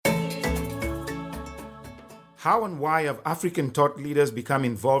How and why have African thought leaders become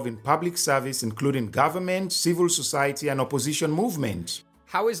involved in public service, including government, civil society, and opposition movements?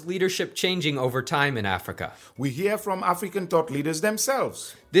 How is leadership changing over time in Africa? We hear from African thought leaders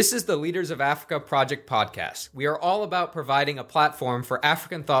themselves. This is the Leaders of Africa Project podcast. We are all about providing a platform for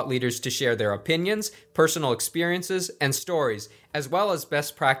African thought leaders to share their opinions, personal experiences, and stories, as well as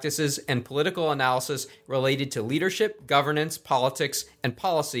best practices and political analysis related to leadership, governance, politics, and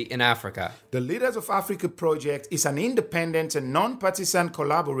policy in Africa. The Leaders of Africa Project is an independent and non-partisan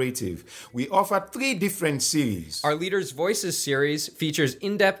collaborative. We offer 3 different series. Our Leaders' Voices series features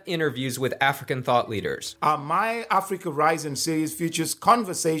in-depth interviews with African thought leaders. Our My Africa Rising series features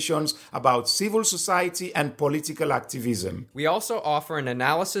conversations about civil society and political activism. We also offer an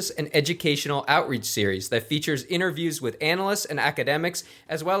analysis and educational outreach series that features interviews with analysts and academics,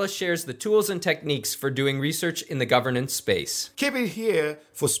 as well as shares the tools and techniques for doing research in the governance space. Keep it here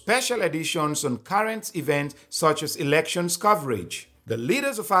for special editions on current events such as elections coverage. The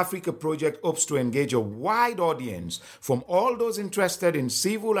Leaders of Africa Project hopes to engage a wide audience, from all those interested in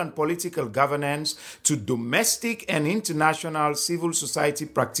civil and political governance to domestic and international civil society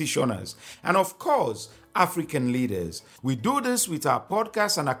practitioners, and of course, African leaders. We do this with our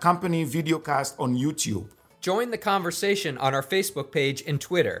podcast and accompanying videocast on YouTube. Join the conversation on our Facebook page and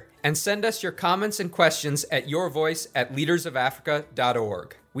Twitter, and send us your comments and questions at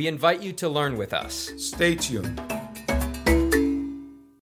yourvoice@leadersofafrica.org. We invite you to learn with us. Stay tuned.